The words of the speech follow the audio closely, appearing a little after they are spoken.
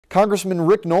Congressman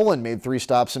Rick Nolan made 3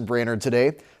 stops in Brainerd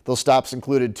today. Those stops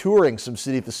included touring some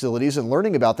city facilities and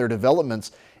learning about their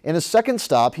developments. In his second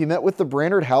stop, he met with the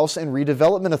Brainerd House and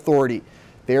Redevelopment Authority.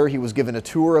 There, he was given a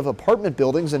tour of apartment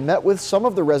buildings and met with some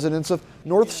of the residents of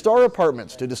North Star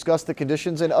Apartments to discuss the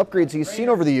conditions and upgrades he's seen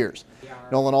over the years.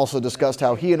 Nolan also discussed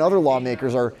how he and other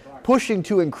lawmakers are pushing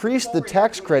to increase the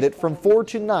tax credit from 4%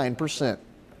 to 9%.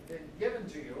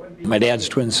 My dad's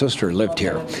twin sister lived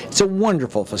here. It's a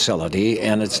wonderful facility,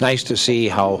 and it's nice to see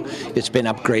how it's been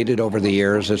upgraded over the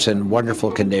years. It's in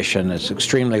wonderful condition. It's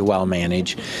extremely well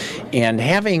managed. And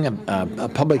having a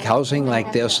public housing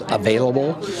like this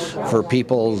available for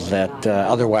people that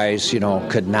otherwise,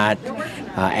 could not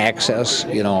access,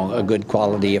 a good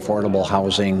quality, affordable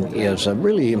housing is a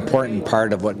really important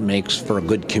part of what makes for a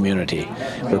good community,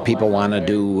 where people want to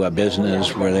do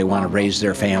business, where they want to raise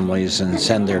their families and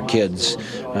send their kids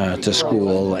to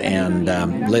school and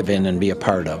live in and be a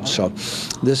part of. So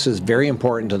this is very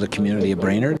important to the community of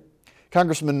Brainerd.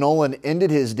 Congressman Nolan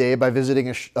ended his day by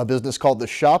visiting a business called The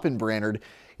Shop in Brainerd.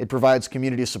 It provides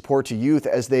community support to youth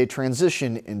as they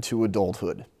transition into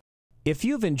adulthood. If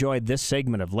you've enjoyed this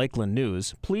segment of Lakeland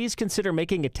News, please consider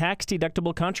making a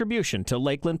tax-deductible contribution to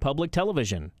Lakeland Public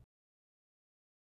Television.